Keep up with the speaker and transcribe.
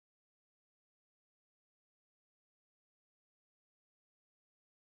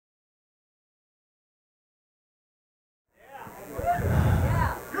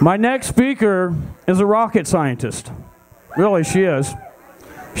My next speaker is a rocket scientist. Really, she is.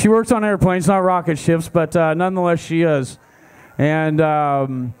 She works on airplanes, not rocket ships, but nonetheless, she is. And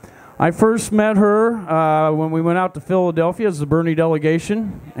I first met her when we went out to Philadelphia as the Bernie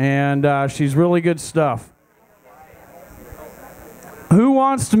delegation, and she's really good stuff. Who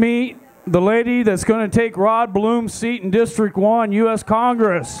wants to meet the lady that's going to take Rod Bloom's seat in District 1, U.S.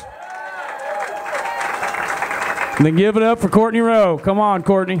 Congress? And then give it up for Courtney Rowe. Come on,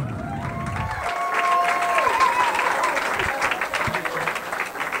 Courtney.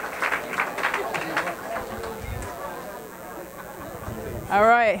 All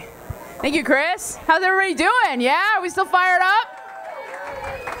right. Thank you, Chris. How's everybody doing? Yeah? Are we still fired up?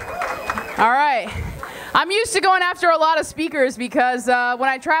 All right. I'm used to going after a lot of speakers because when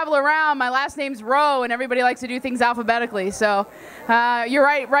I travel around, my last name's Rowe, and everybody likes to do things alphabetically. So you're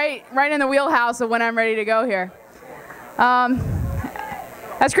right in the wheelhouse of when I'm ready to go here.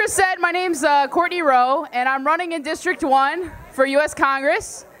 As Chris said, my name's Courtney Rowe, and I'm running in District 1 for U.S.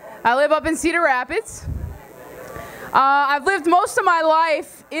 Congress. I live up in Cedar Rapids. I've lived most of my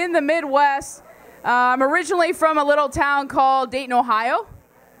life in the Midwest. I'm originally from a little town called Dayton, Ohio.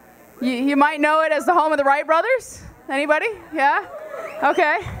 You might know it as the home of the Wright brothers. Anybody? Yeah?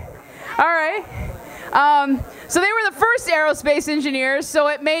 Okay. All right. So they were the first aerospace engineers, so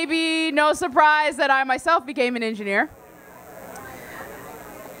it may be no surprise that I myself became an engineer.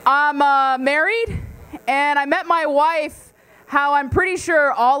 I'm married, and I met my wife how I'm pretty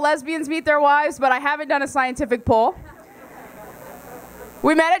sure all lesbians meet their wives, but I haven't done a scientific poll.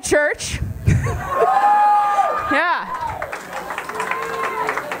 We met at church. Yeah.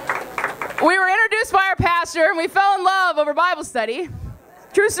 We were introduced by our pastor, and we fell in love over Bible study.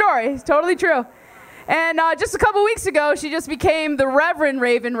 True story. Totally true. And just a couple weeks ago, she just became the Reverend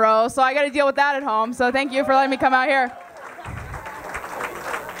Raven Rowe, so I got to deal with that at home. So thank you for letting me come out here.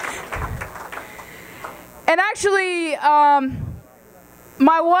 And actually,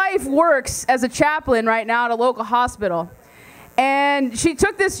 my wife works as a chaplain right now at a local hospital. And she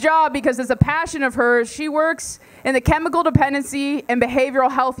took this job because it's a passion of hers. She works in the chemical dependency and behavioral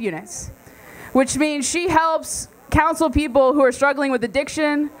health units, which means she helps counsel people who are struggling with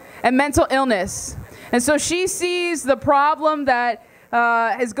addiction and mental illness. And so she sees the problem that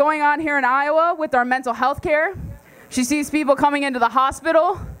is going on here in Iowa with our mental health care. She sees people coming into the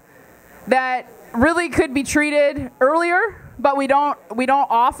hospital that really could be treated earlier, but we don't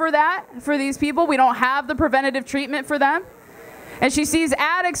offer that for these people. We don't have the preventative treatment for them. And she sees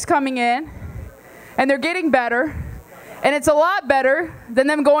addicts coming in, and they're getting better, and it's a lot better than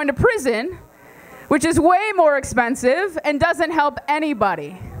them going to prison, which is way more expensive and doesn't help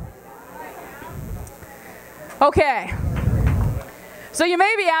anybody. Okay. So you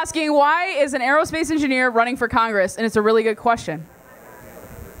may be asking, why is an aerospace engineer running for Congress? And it's a really good question.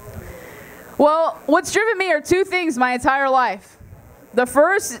 Well, what's driven me are two things my entire life. The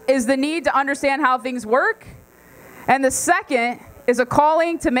first is the need to understand how things work, and the second is a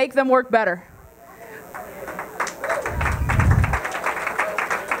calling to make them work better.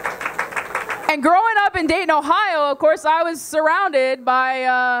 And growing up in Dayton, Ohio, of course, I was surrounded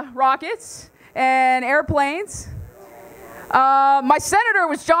by rockets and airplanes. My senator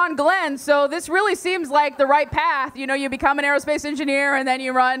was John Glenn, so this really seems like the right path. You know, you become an aerospace engineer and then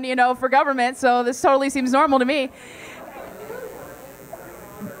you run, for government, so this totally seems normal to me.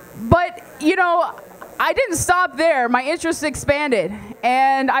 But, I didn't stop there. My interests expanded,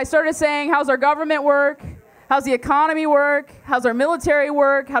 and I started saying, how's our government work? How's the economy work? How's our military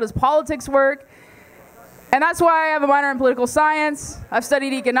work? How does politics work? And that's why I have a minor in political science. I've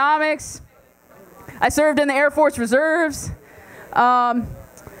studied economics. I served in the Air Force Reserves. And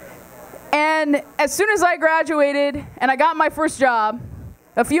as soon as I graduated and I got my first job,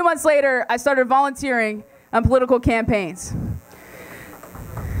 a few months later, I started volunteering on political campaigns.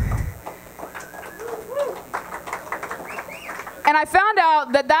 And I found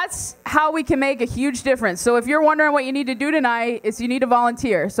out that that's how we can make a huge difference. So if you're wondering what you need to do tonight, is you need to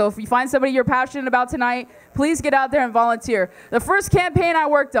volunteer. So if you find somebody you're passionate about tonight, please get out there and volunteer. The first campaign I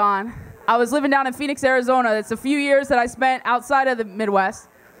worked on, I was living down in Phoenix, Arizona. That's a few years that I spent outside of the Midwest.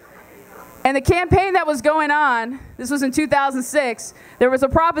 And the campaign that was going on, this was in 2006, there was a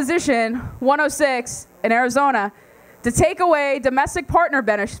Proposition 106 in Arizona to take away domestic partner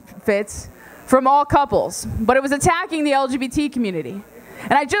benefits from all couples, but it was attacking the LGBT community.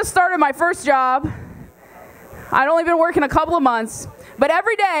 And I just started my first job. I'd only been working a couple of months, but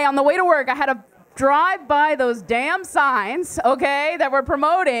every day on the way to work, I had to drive by those damn signs, okay, that were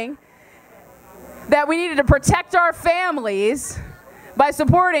promoting that we needed to protect our families by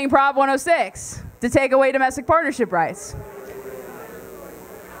supporting Prop 106 to take away domestic partnership rights.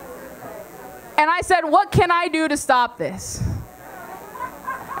 And I said, what can I do to stop this?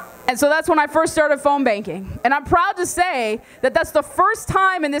 And so that's when I first started phone banking. And I'm proud to say that that's the first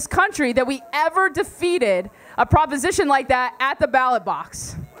time in this country that we ever defeated a proposition like that at the ballot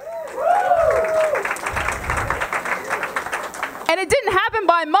box. And it didn't happen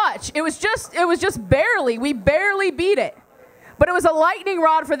by much. It was just barely. We barely beat it. But it was a lightning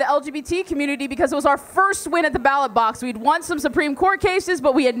rod for the LGBT community because it was our first win at the ballot box. We'd won some Supreme Court cases,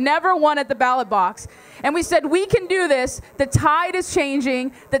 but we had never won at the ballot box. And we said, we can do this. The tide is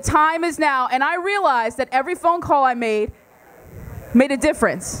changing. The time is now. And I realized that every phone call I made a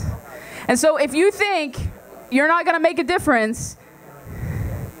difference. And so if you think you're not going to make a difference,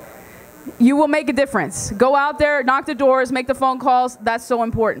 you will make a difference. Go out there, knock the doors, make the phone calls. That's so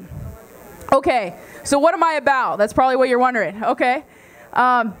important. Okay, so what am I about? That's probably what you're wondering. Okay.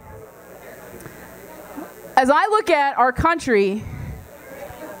 As I look at our country,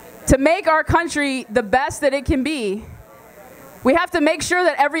 to make our country the best that it can be, we have to make sure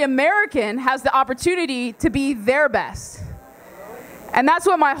that every American has the opportunity to be their best. And that's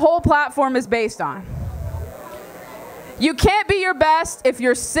what my whole platform is based on. You can't be your best if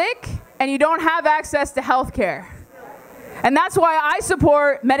you're sick and you don't have access to health care. And that's why I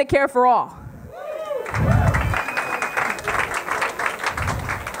support Medicare for all.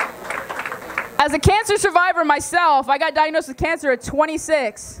 As a cancer survivor myself, I got diagnosed with cancer at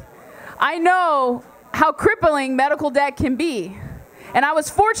 26. I know how crippling medical debt can be. And I was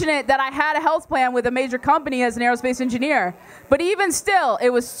fortunate that I had a health plan with a major company as an aerospace engineer. But even still, it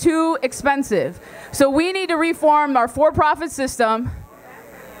was too expensive. So we need to reform our for-profit system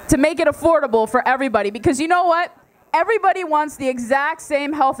to make it affordable for everybody. Because you know what? Everybody wants the exact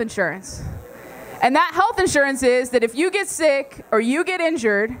same health insurance. And that health insurance is that if you get sick or you get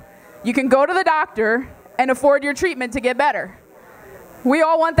injured, you can go to the doctor and afford your treatment to get better. We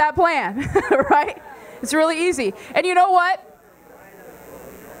all want that plan, right? It's really easy. And you know what?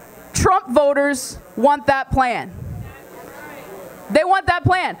 Trump voters want that plan. They want that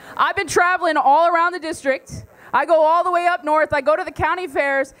plan. I've been traveling all around the district. I go all the way up north. I go to the county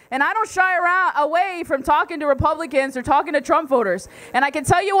fairs, and I don't shy away from talking to Republicans or talking to Trump voters. And I can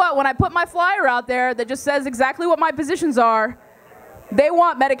tell you what, when I put my flyer out there that just says exactly what my positions are, they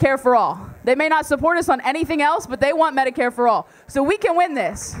want Medicare for all. They may not support us on anything else, but they want Medicare for all. So we can win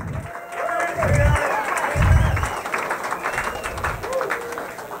this.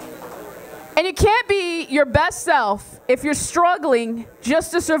 And you can't be your best self if you're struggling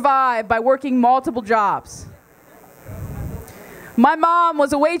just to survive by working multiple jobs. My mom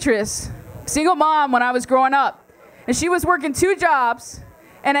was a waitress, single mom when I was growing up. And she was working 2 jobs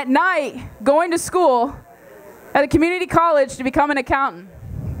and at night going to school at a community college to become an accountant.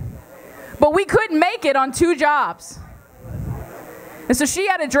 But we couldn't make it on 2 jobs. And so she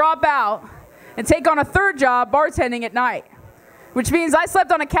had to drop out and take on a 3rd job bartending at night, which means I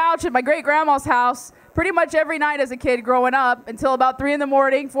slept on a couch at my great-grandma's house pretty much every night as a kid growing up until about 3 in the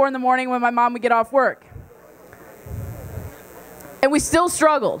morning, 4 in the morning when my mom would get off work. And we still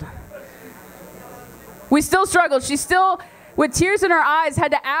struggled. We still struggled. She still, with tears in her eyes, had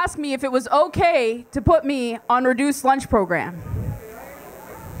to ask me if it was okay to put me on reduced lunch program.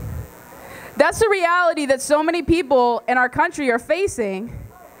 That's the reality that so many people in our country are facing,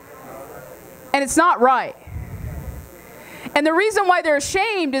 and it's not right. And the reason why they're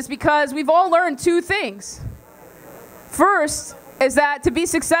ashamed is because we've all learned 2 things. First is that to be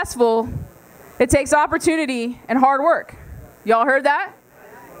successful, it takes opportunity and hard work. Y'all heard that?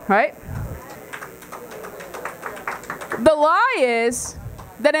 Right? The lie is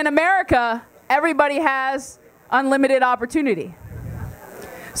that in America, everybody has unlimited opportunity.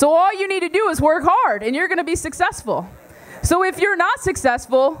 So all you need to do is work hard and you're going to be successful. So if you're not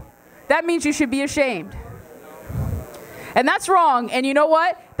successful, that means you should be ashamed. And that's wrong. And you know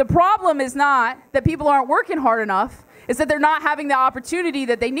what? The problem is not that people aren't working hard enough. It's that they're not having the opportunity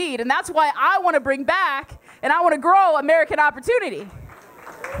that they need. And that's why I want to bring back and I want to grow American opportunity.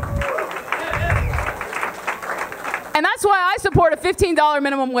 And that's why I support a $15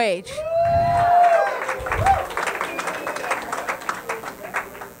 minimum wage.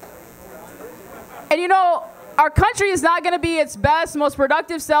 And you know, our country is not going to be its best, most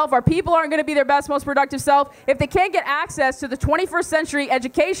productive self. Our people aren't going to be their best, most productive self if they can't get access to the 21st century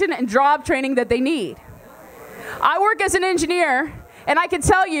education and job training that they need. I work as an engineer, and I can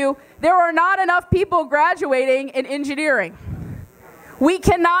tell you there are not enough people graduating in engineering. We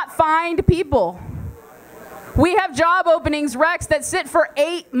cannot find people. We have job openings, recs, that sit for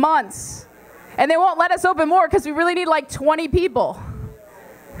 8 months, and they won't let us open more because we really need like 20 people.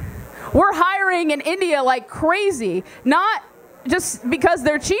 We're hiring in India like crazy, not just because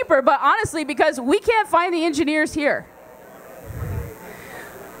they're cheaper, but honestly because we can't find the engineers here.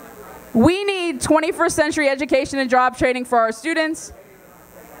 We need 21st century education and job training for our students.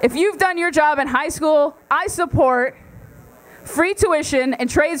 If you've done your job in high school, I support free tuition and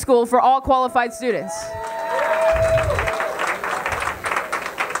trade school for all qualified students.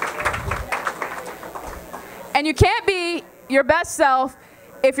 And you can't be your best self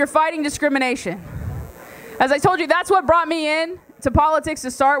if you're fighting discrimination. As I told you, that's what brought me in to politics to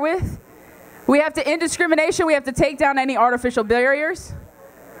start with. We have to end discrimination. We have to take down any artificial barriers.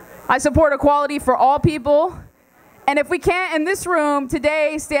 I support equality for all people. And if we can't in this room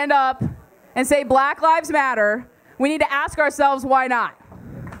today stand up and say Black Lives Matter, we need to ask ourselves why not.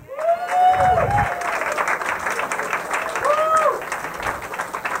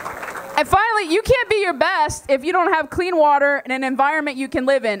 And finally, you can't be your best if you don't have clean water and an environment you can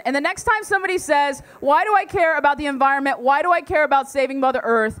live in. And the next time somebody says, why do I care about the environment? Why do I care about saving Mother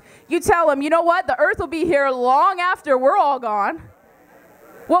Earth? You tell them, you know what? The Earth will be here long after we're all gone.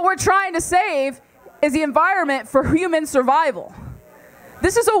 What we're trying to save is the environment for human survival.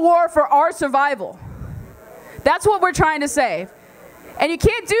 This is a war for our survival. That's what we're trying to save. And you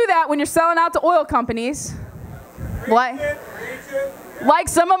can't do that when you're selling out to oil companies. Like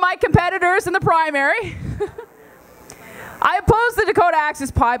some of my competitors in the primary. I oppose the Dakota Access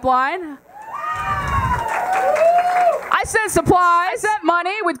Pipeline. I sent supplies, I sent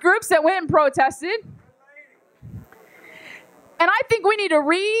money with groups that went and protested. And I think we need to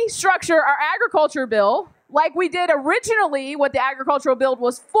restructure our agriculture bill like we did originally what the agricultural bill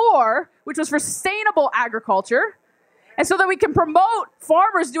was for, which was for sustainable agriculture. And so that we can promote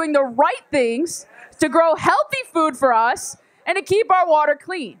farmers doing the right things to grow healthy food for us and to keep our water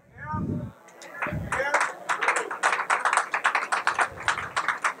clean.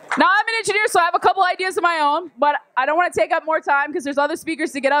 Now, I'm an engineer, so I have a couple ideas of my own, but I don't want to take up more time because there's other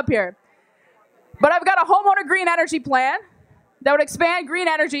speakers to get up here. But I've got a homeowner green energy plan that would expand green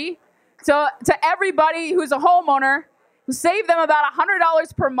energy to everybody who's a homeowner, who save them about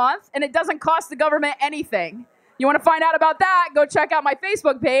 $100 per month, and it doesn't cost the government anything. You want to find out about that, go check out my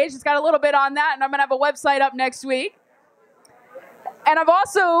Facebook page. It's got a little bit on that, and I'm going to have a website up next week. And I've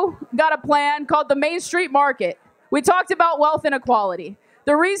also got a plan called the Main Street Market. We talked about wealth inequality.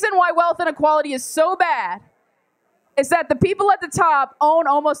 The reason why wealth inequality is so bad is that the people at the top own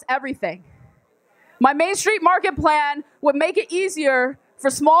almost everything. My Main Street Market plan would make it easier for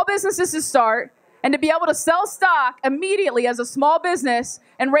small businesses to start and to be able to sell stock immediately as a small business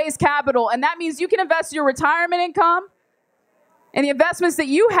and raise capital. And that means you can invest your retirement income and the investments that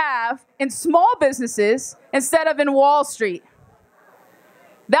you have in small businesses instead of in Wall Street.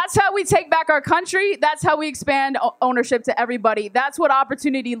 That's how we take back our country. That's how we expand ownership to everybody. That's what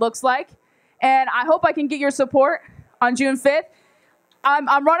opportunity looks like. And I hope I can get your support on June 5th.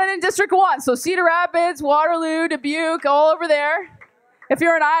 I'm running in District 1, so Cedar Rapids, Waterloo, Dubuque, all over there. If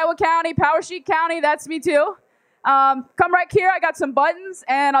you're in Iowa County, Powesheik County, that's me too. Come right here. I got some buttons,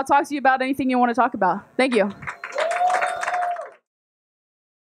 and I'll talk to you about anything you want to talk about. Thank you.